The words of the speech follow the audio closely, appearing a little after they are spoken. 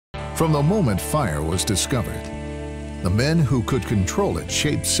From the moment fire was discovered, the men who could control it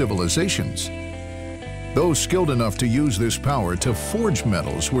shaped civilizations. Those skilled enough to use this power to forge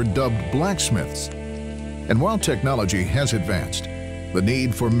metals were dubbed blacksmiths. And while technology has advanced, the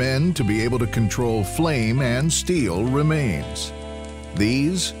need for men to be able to control flame and steel remains.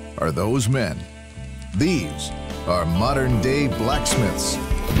 These are those men. These are modern-day blacksmiths.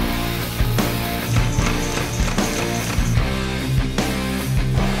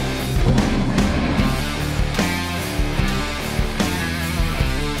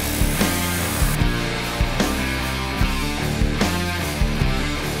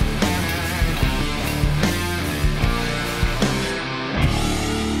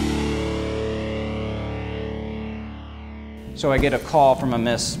 So I get a call from a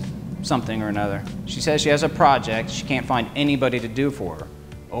Miss something or another. She says she has a project she can't find anybody to do for her.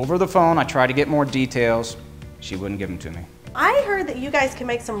 Over the phone, I try to get more details. She wouldn't give them to me. I heard that you guys can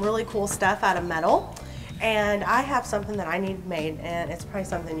make some really cool stuff out of metal, and I have something that I need made, and it's probably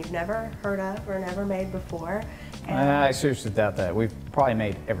something you've never heard of or never made before. I seriously doubt that. We've probably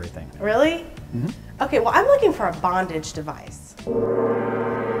made everything. Really? Mm-hmm. Okay, well, I'm looking for a bondage device.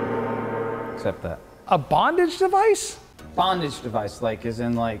 Except that. A bondage device? Bondage device, like, as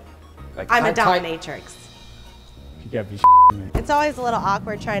in like I'm a dominatrix. You gotta be shitting me. It's always a little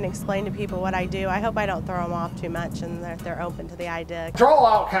awkward trying to explain to people what I do. I hope I don't throw them off too much and they're open to the idea. Draw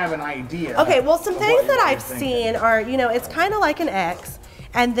out kind of an idea. Okay, well, some things that I've seen are, you know, it's kind of like an X,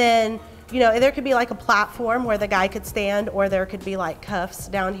 and then, you know, there could be like a platform where the guy could stand, or there could be like cuffs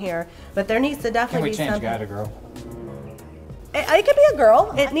down here, but there needs to definitely be something. Can we change guy to girl? It could be a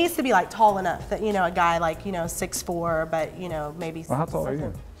girl. It needs to be like tall enough that, you know, a guy like, you know, 6'4", but, you know, maybe. Well, how tall are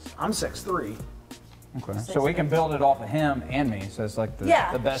you? I'm 6'3". Okay. So we can build it off of him and me, so it's like the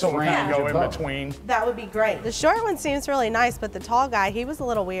best so we range can go of in both. between. That would be great. The short one seems really nice, but the tall guy, he was a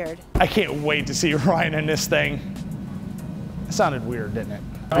little weird. I can't wait to see Ryan in this thing. It sounded weird, didn't it?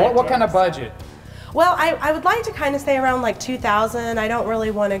 What kind of budget? Well, I would like to kind of stay around like 2,000. I don't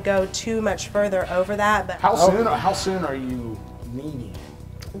really want to go too much further over that. But How soon are you needing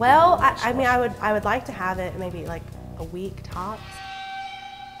it? Well, I mean, I would like to have it maybe like a week tops.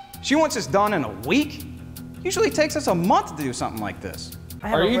 She wants this done in a week? Usually takes us a month to do something like this.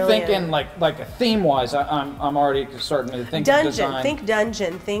 Are you thinking like a theme-wise? I'm already starting to think dungeon. Design. Think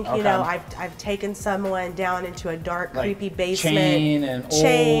dungeon. Think you know I've taken someone down into a dark, creepy basement.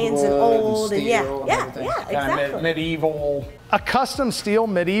 Chains and old and yeah, exactly. Kind of medieval. A custom steel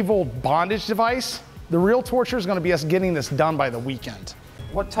medieval bondage device. The real torture is going to be us getting this done by the weekend.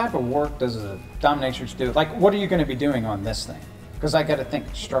 What type of work does a dominatrix do? Like, what are you going to be doing on this thing? Because I got to think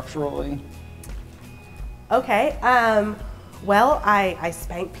structurally. Okay. Well, I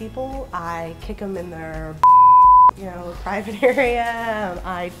spank people. I kick them in their, you know, private area.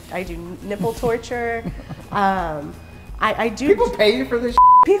 I do nipple torture. I do. People pay you for this?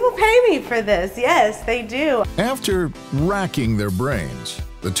 People pay me for this. Yes, they do. After racking their brains,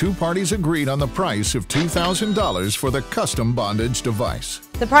 the two parties agreed on the price of $2,000 for the custom bondage device.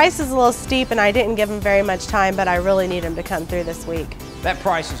 The price is a little steep, and I didn't give them very much time, but I really need them to come through this week. That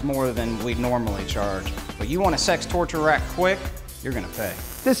price is more than we'd normally charge. But you want a sex torture rack quick, you're gonna pay.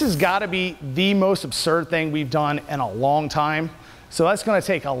 This has got to be the most absurd thing we've done in a long time. So that's going to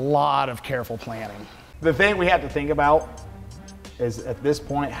take a lot of careful planning. The thing we have to think about is, at this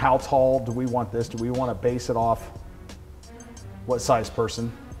point, how tall do we want this? Do we want to base it off what size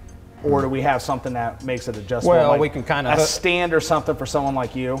person? Or do we have something that makes it adjustable? Well, like we can kind of a stand or something for someone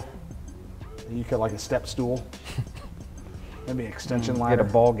like you. You could, like a step stool. Maybe an extension ladder. Get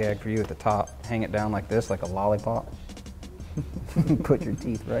a ball gag for you at the top. Hang it down like this, like a lollipop. Put your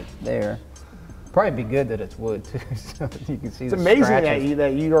teeth right there. Probably be good that it's wood too, so you can see. It's amazing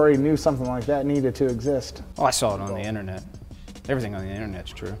that you already knew something like that needed to exist. Oh, I saw it on the internet. Everything on the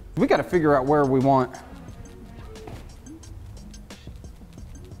internet's true. We got to figure out where we want.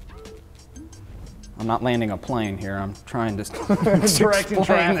 I'm not landing a plane here. I'm trying to directing explain this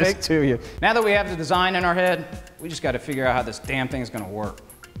traffic to you. Now that we have the design in our head, we just got to figure out how this damn thing is going to work.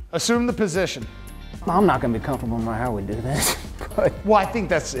 Assume the position. I'm not going to be comfortable no matter how we do this. Well, I think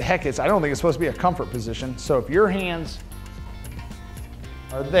that's, heck, I don't think it's supposed to be a comfort position. So if your hands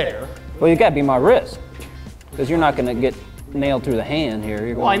are there. Well, you got to be my wrist, because you're not going to get nailed through the hand here.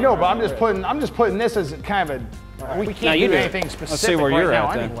 You're well, I know, but I'm just putting this as kind of a, we can't do anything specific. Let's see where you're right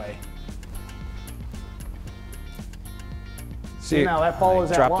at now anyway. See, now that follows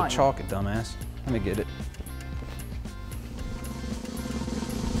that drop line. the chalk, dumbass. Let me get it.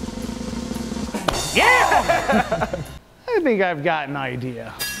 Yeah! I think I've got an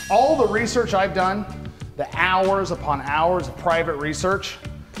idea. All the research I've done, the hours upon hours of private research,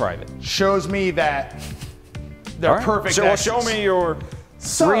 private. shows me that they're All right. perfect So, well, X's. show me your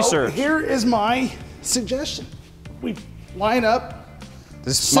research. Here is my suggestion. We line up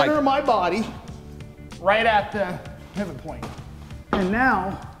This center might- of my body right at the pivot point. And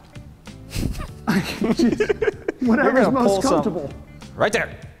now, I can just, whatever's gonna pull most comfortable. Right there.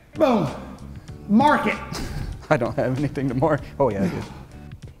 Boom. Mark it. I don't have anything to mark. Oh, yeah, I do.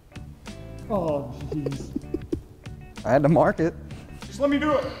 Oh, jeez. I had to mark it. Just let me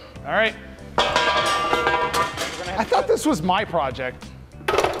do it. All right. I thought this was my project.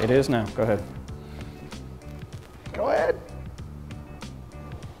 It is now. Go ahead. Go ahead.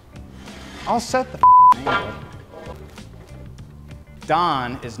 I'll set the angle.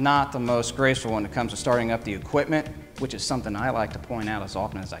 Don is not the most graceful when it comes to starting up the equipment, which is something I like to point out as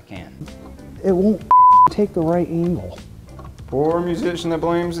often as I can. It won't take the right angle. Poor musician that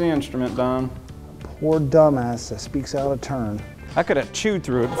blames the instrument, Don. Poor dumbass that speaks out of turn. I could have chewed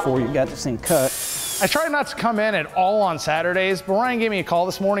through it before you got this thing cut. I try not to come in at all on Saturdays, but Ryan gave me a call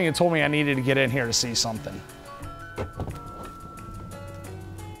this morning and told me I needed to get in here to see something.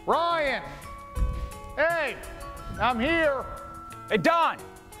 Ryan! Hey! I'm here! Hey, Don!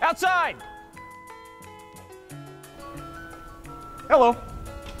 Outside! Hello.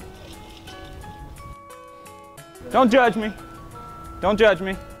 Don't judge me. Don't judge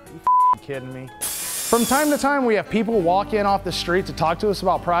me. You kidding me? From time to time, we have people walk in off the street to talk to us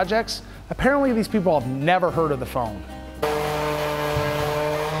about projects. Apparently, these people have never heard of the phone.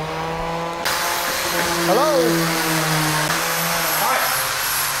 Hello?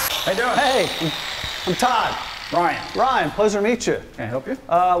 How you doing? Hey, I'm Todd. Ryan. Ryan, pleasure to meet you. Can I help you?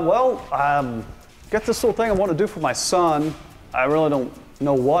 Got this little thing I want to do for my son. I really don't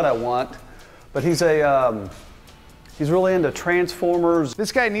know what I want, but he's really into Transformers.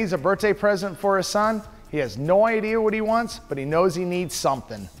 This guy needs a birthday present for his son. He has no idea what he wants, but he knows he needs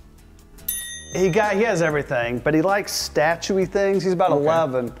something. He has everything, but he likes statuey things. He's about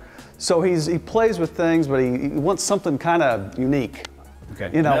 11, so he plays with things, but he wants something kind of unique. Okay.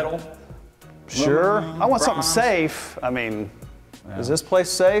 You know, Metal? Sure. Aluminum, I want something bronze? safe. I mean, is this place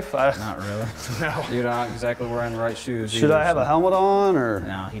safe? Not really. No. You're not exactly wearing the right shoes. Should I have a helmet on or?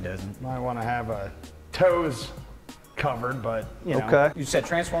 No, he doesn't. Might want to have a toes covered, but you know. Okay. You said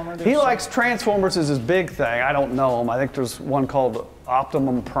Transformer? He likes Transformers is his big thing. I don't know him. I think there's one called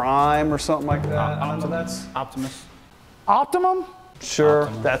Optimum Prime or something like that. I don't know. That's Optimus. Optimum? sure.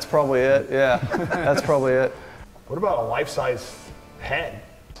 That's probably it. Yeah, that's probably it. What about a life-size head?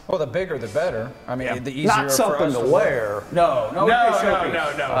 Well, the bigger the better. I mean, the easier Not for something us to wear. No.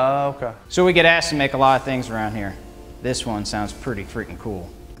 Okay. So we get asked to make a lot of things around here. This one sounds pretty freaking cool.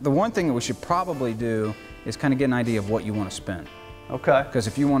 The one thing that we should probably do is kind of get an idea of what you want to spend. Okay. Because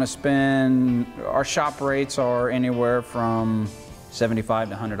if you want to spend, our shop rates are anywhere from $75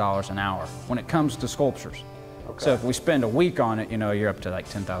 to $100 an hour when it comes to sculptures. Okay. So if we spend a week on it, you know, you're up to like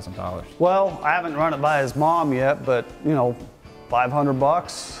 $10,000. Well, I haven't run it by his mom yet, but you know,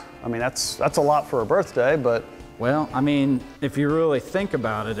 $500. I mean, that's a lot for a birthday, but. Well, I mean, if you really think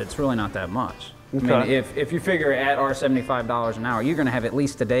about it, it's really not that much. Okay. I mean, if you figure at our $75 an hour, you're going to have at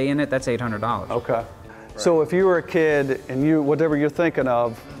least a day in it. That's $800. Okay. Right. So if you were a kid and whatever you're thinking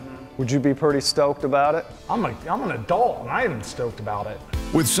of, would you be pretty stoked about it? I'm an adult and I am stoked about it.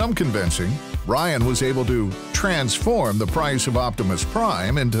 With some convincing, Ryan was able to transform the price of Optimus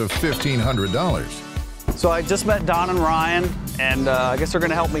Prime into $1,500. So I just met Don and Ryan, and I guess they're going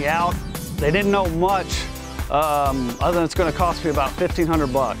to help me out. They didn't know much, other than it's going to cost me about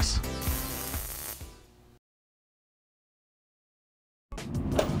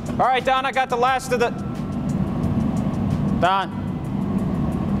 $1,500. All right, Don, I got the last of the... Don.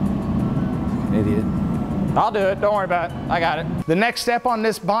 Idiot. I'll do it. Don't worry about it. I got it. The next step on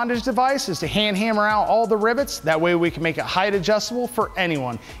this bondage device is to hand hammer out all the rivets. That way we can make it height adjustable for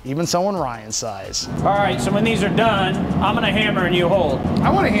anyone, even someone Ryan's size. All right, so when these are done, I'm going to hammer and you hold. I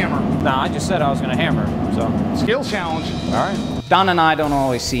want to hammer. No, I just said I was going to hammer, so... Skills challenge. All right. Don and I don't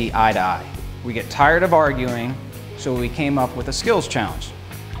always see eye to eye. We get tired of arguing, so we came up with a skills challenge.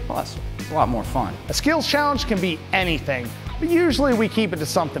 Well, that's a lot more fun. A skills challenge can be anything, but usually we keep it to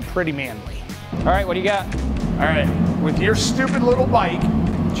something pretty manly. All right, what do you got? All right, with your stupid little bike,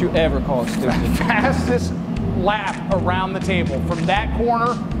 Don't you ever call it stupid. fastest lap around the table. From that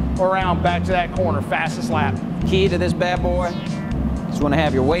corner around back to that corner, fastest lap. Key to this bad boy is you want to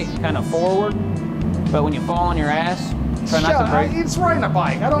have your weight kind of forward, but when you fall on your ass, try not to break. It's riding a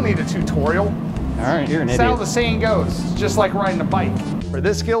bike. I don't need a tutorial. All right, you're an That's how idiot. the saying goes. It's just like riding a bike. For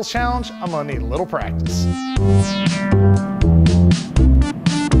this skills challenge, I'm gonna need a little practice.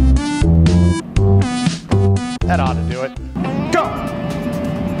 That ought to do it. Go!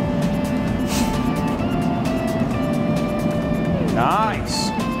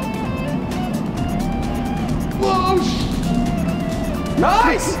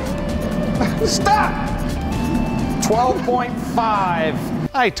 12.5.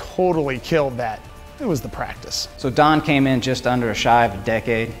 I totally killed that. It was the practice. So Don came in just under a shy of a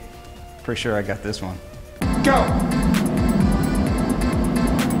decade. Pretty sure I got this one. Go!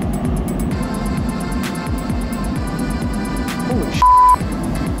 Holy sh**.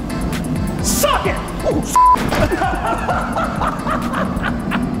 Suck it! Oh,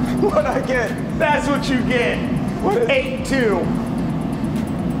 what'd I get? That's what you get. What is 8-2.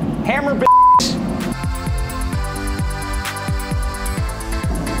 Hammer b****.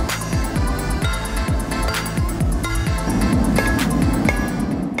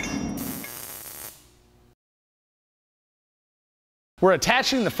 We're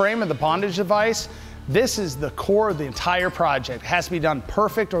attaching the frame of the bondage device. This is the core of the entire project. It has to be done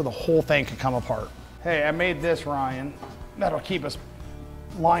perfect or the whole thing could come apart. Hey, I made this, Ryan. That'll keep us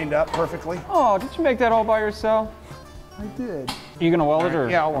lined up perfectly. Oh, did you make that all by yourself? I did. Are you gonna weld it, or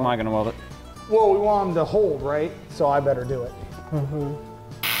yeah, am I gonna weld it? Well, we want them to hold, right? So I better do it.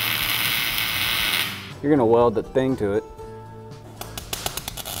 You're gonna weld the thing to it.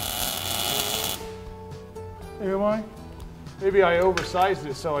 Am I? Maybe I oversized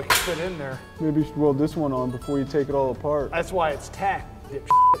it so I could fit in there. Maybe you should weld this one on before you take it all apart. That's why it's tacked, dipshit.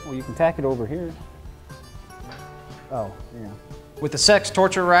 Well, you can tack it over here. Oh, yeah. With the sex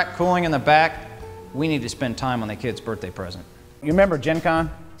torture rack cooling in the back, we need to spend time on the kid's birthday present. You remember Gen Con?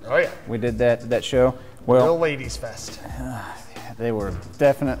 Oh yeah. We did that show. Real Well, ladies fest. they were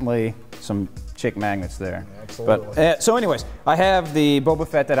definitely some chick magnets there. Absolutely. But, so anyways, I have the Boba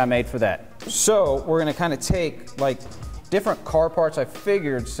Fett that I made for that. So we're gonna kind of take like different car parts. I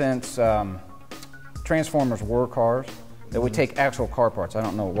figured since Transformers were cars, that we take actual car parts. I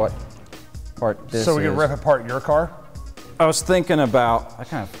don't know what part this is. So we can rip apart your car? I was thinking about, I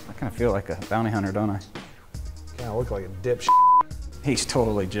kind of feel like a bounty hunter, don't I? Kind of look like a dipshit. He's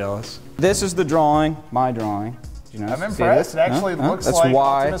totally jealous. This is the drawing, my drawing. You know, I'm impressed. It actually looks like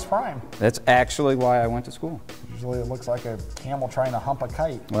Optimus Prime. That's actually why I went to school. Usually it looks like a camel trying to hump a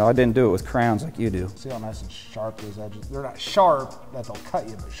kite. Well, I didn't do it with crayons like you do. See how nice and sharp those edges. They're not sharp that they'll cut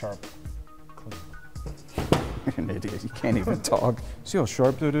you, but sharp. Clean. You're an idiot. You can't even talk. See how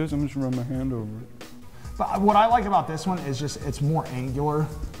sharp that is? I'm just gonna run my hand over it. But what I like about this one is just it's more angular,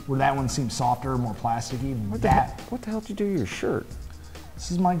 where that one seems softer, more plasticky. What the hell did you do to your shirt?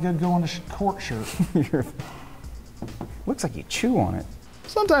 This is my good going to court shirt. Looks like you chew on it.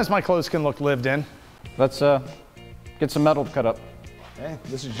 Sometimes my clothes can look lived in. Let's get some metal cut up. Hey,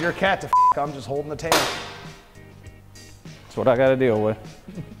 this is your cat to f***. I'm just holding the tail. That's what I gotta deal with.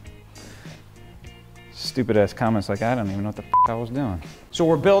 Stupid ass comments like I don't even know what the f I was doing. So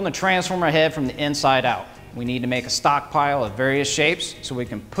we're building a transformer head from the inside out. We need to make a stockpile of various shapes so we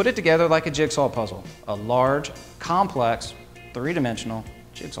can put it together like a jigsaw puzzle. A large, complex, three-dimensional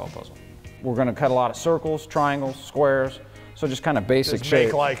jigsaw puzzle. We're gonna cut a lot of circles, triangles, squares, so just kind of basic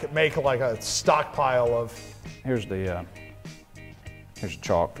shapes. Make like a stockpile of. Here's the here's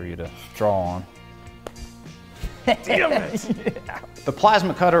chalk for you to draw on. Damn it! Yeah. The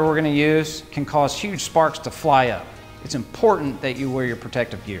plasma cutter we're going to use can cause huge sparks to fly up. It's important that you wear your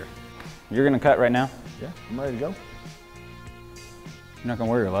protective gear. You're going to cut right now? Yeah, I'm ready to go. You're not going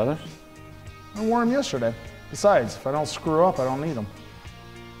to wear your leathers? I wore them yesterday. Besides, if I don't screw up, I don't need them.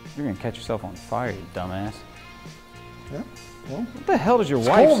 You're going to catch yourself on fire, you dumbass. Yeah. Well, what the hell does your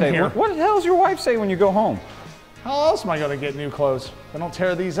wife say? What the hell does your wife say when you go home? How else am I going to get new clothes? If I don't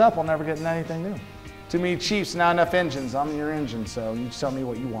tear these up, I'll never get anything new. Too many Chiefs, not enough engines. I'm your engine, so you just tell me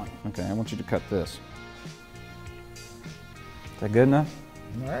what you want. Okay, I want you to cut this. Is that good enough?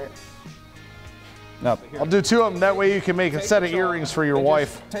 All right. No. I'll do two of them. That way you can make a set of earrings for your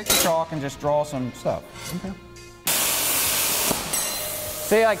wife. Take the chalk and just draw some stuff. Okay.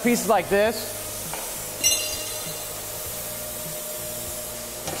 Say like pieces like this.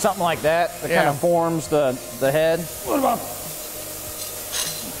 Something like that. That kind of forms the head. What about?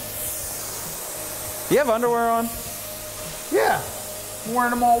 Do you have underwear on? Yeah. I'm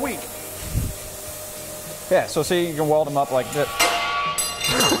wearing them all week. Yeah, so see, you can weld them up like this.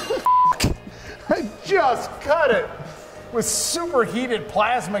 I just cut it with superheated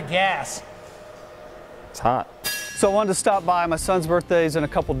plasma gas. It's hot. So I wanted to stop by. My son's birthday's in a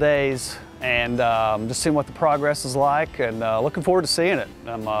couple days, and just seeing what the progress is like, and looking forward to seeing it.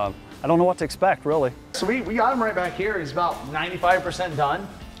 I don't know what to expect, really. So we got him right back here. He's about 95% done.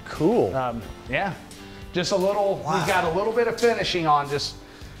 Cool. Yeah. Just a little, We've got a little bit of finishing on, just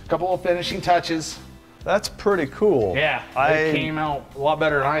a couple of finishing touches. That's pretty cool. Yeah, it came out a lot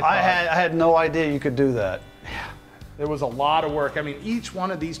better than I thought. I had no idea you could do that. Yeah, there was a lot of work. I mean, each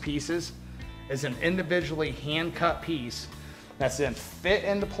one of these pieces is an individually hand-cut piece that's then fit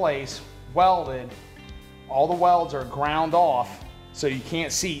into place, welded all the welds are ground off, so you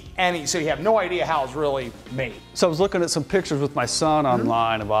can't see any, so you have no idea how it's really made. So I was looking at some pictures with my son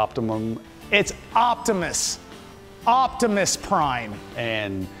online of Optimum, It's Optimus Prime.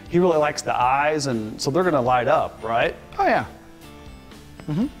 and he really likes the eyes, and so they're gonna light up, right? Oh yeah.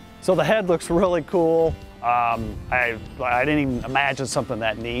 So the head looks really cool. I didn't even imagine something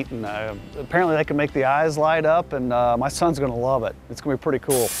that neat, and apparently they can make the eyes light up, and my son's gonna love it. It's gonna be pretty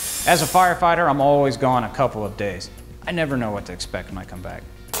cool. As a firefighter, I'm always gone a couple of days. I never know what to expect when I come back.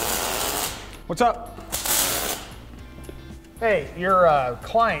 What's up? Hey, your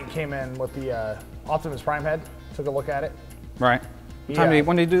client came in with the Optimus Prime head, took a look at it. Right. Yeah.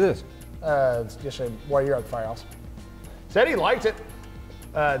 When did he do this? Yesterday, while you're at the firehouse. Said he liked it.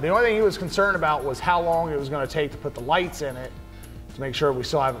 The only thing he was concerned about was how long it was going to take to put the lights in it to make sure we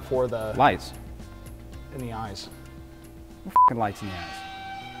still have it for the Lights. in the eyes. F***ing lights in the eyes.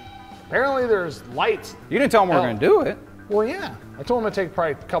 Apparently there's lights. You didn't tell him we were Oh. going to do it. Well, yeah. I told him it'd take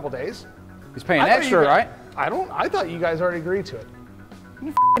probably a couple days. He's paying I thought extra, you right? I thought you guys already agreed to it. You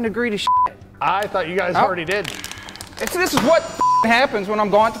f***ing agree to shit. I thought you guys Oh. already did. This is what f***ing happens when I'm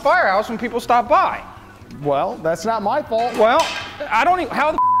going at the firehouse when people stop by. Well, that's not my fault. Well, I don't even,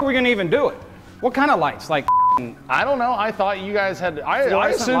 how the f*** are we going to even do it? What kind of lights? Like I don't know. I thought you guys had. I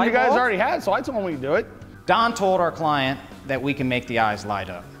Fluorescent assumed you light guys bulbs? already had, so I told him we could do it. Don told our client that we can make the eyes light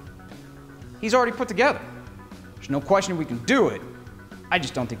up. He's already put together. There's no question we can do it. I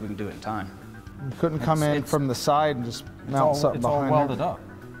just don't think we can do it in time. You couldn't come in from the side and just mount something It's all behind welded there? up.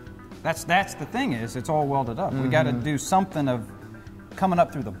 That's the thing is, it's all welded up. We got to do something of coming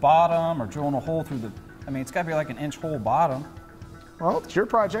up through the bottom or drilling a hole through the. I mean, it's got to be like an inch hole bottom. Well, it's your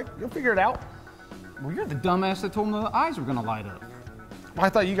project. You'll figure it out. Well, you're the dumbass that told him the eyes were going to light up. I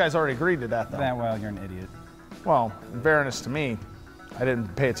thought you guys already agreed to that, though. Well, you're an idiot. Well, in fairness to me, I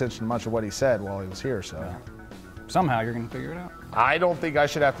didn't pay attention to much of what he said while he was here, so. Somehow you're going to figure it out. I don't think I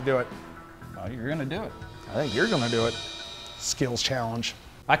should have to do it. Well, you're going to do it. I think you're going to do it. Skills challenge.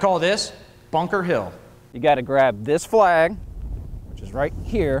 I call this Bunker Hill. You got to grab this flag, which is right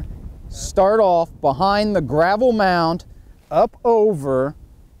here, start off behind the gravel mound, up over,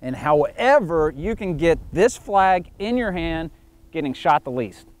 and however you can get this flag in your hand, getting shot the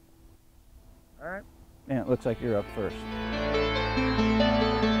least. All right. And it looks like you're up first.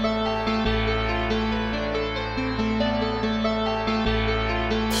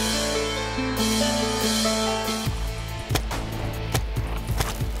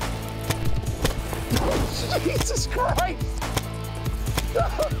 Jesus Christ!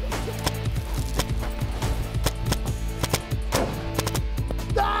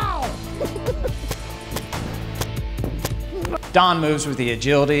 No! Don moves with the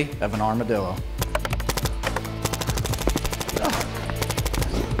agility of an armadillo.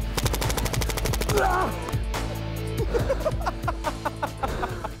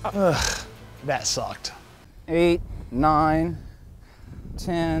 That sucked. 8, 9,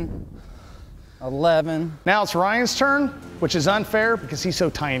 10, 11. Now it's Ryan's turn, which is unfair because he's so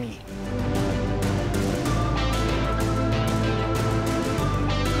tiny.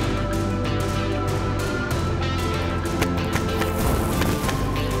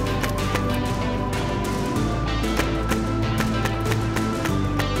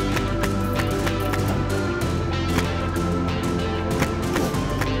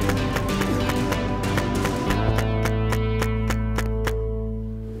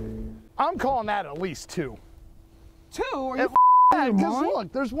 I'm calling that at least 2. 2? Are you Because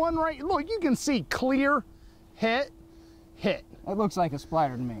look, there's one right. Look, you can see clear, hit, hit. That looks like a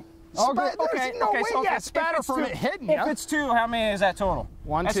splatter to me. There's no way you got spatter from it hitting you. If it's 2, how many is that total?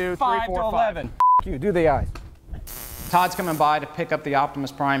 1, That's 2, 3, 5 4, to 5. 11. You do the eyes. Todd's coming by to pick up the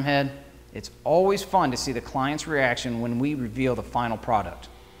Optimus Prime head. It's always fun to see the client's reaction when we reveal the final product.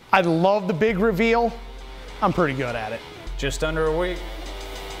 I love the big reveal. I'm pretty good at it. Just under a week.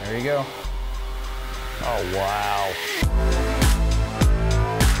 There you go. Oh, wow.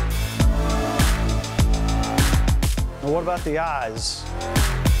 Now what about the eyes?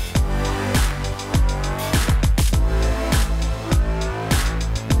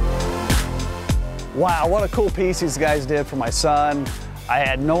 Wow, what a cool piece these guys did for my son. I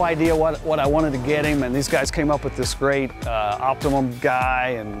had no idea what I wanted to get him, and these guys came up with this great Optimum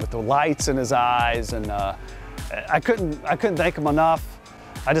guy and with the lights in his eyes, and I couldn't thank them enough.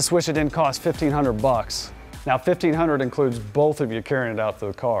 I just wish it didn't cost $1,500. Now, $1,500 includes both of you carrying it out to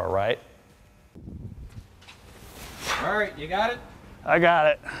the car, right? All right, you got it? I got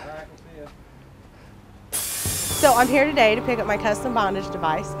it. All right, we'll see you. So I'm here today to pick up my custom bondage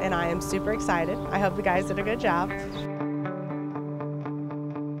device, and I am super excited. I hope the guys did a good job.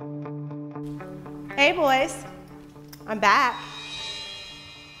 Hey boys, I'm back.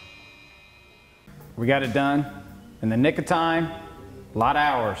 We got it done in the nick of time, a lot of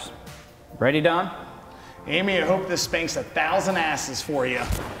hours. Ready, Don? Amy, I hope this spanks 1,000 asses for you.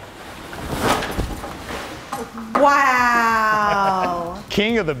 Wow.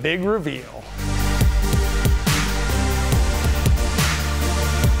 King of the big reveal.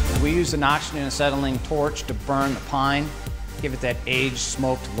 We use an oxygen acetylene torch to burn the pine, give it that aged,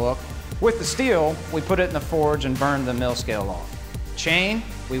 smoked look. With the steel, we put it in the forge and burn the mill scale off. Chain,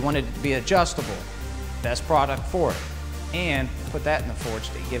 we wanted it to be adjustable, best product for it, and put that in the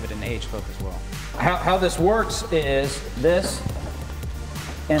forge to give it an aged look as well. How this works is this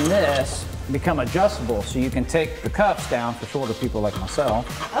and this become adjustable, so you can take the cuffs down for shorter people like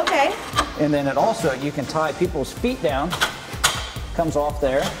myself. Okay. And then it also, you can tie people's feet down, comes off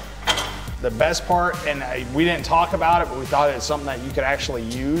there. The best part, and we didn't talk about it, but we thought it's something that you could actually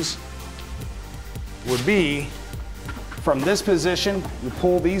use, would be from this position, you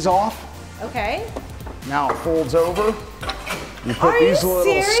pull these off. Okay. Now it folds over. You put these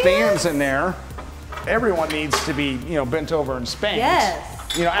little stands in there. Everyone needs to be, bent over and spanked. Yes.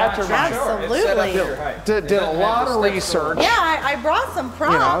 After absolutely. Did a lot of research. Yeah, I brought some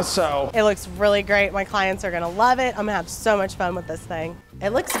props. So it looks really great. My clients are gonna love it. I'm gonna have so much fun with this thing.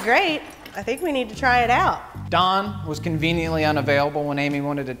 It looks great. I think we need to try it out. Don was conveniently unavailable when Amy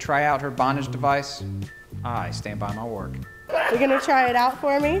wanted to try out her bondage device. I stand by my work. You gonna try it out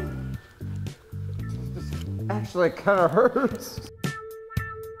for me? Actually, it kind of hurts.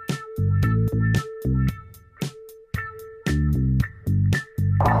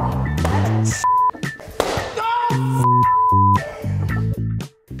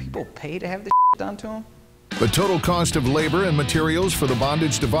 People pay to have this done to them? The total cost of labor and materials for the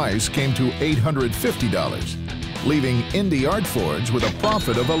bondage device came to $850, leaving Indie Art Forge with a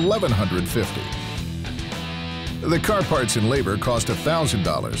profit of $1,150. The car parts and labor cost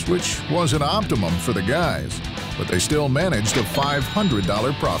 $1,000, which was an optimum for the guys, but they still managed a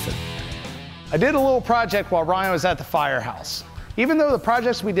 $500 profit. I did a little project while Ryan was at the firehouse. Even though the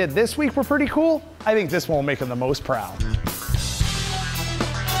projects we did this week were pretty cool, I think this one will make him the most proud.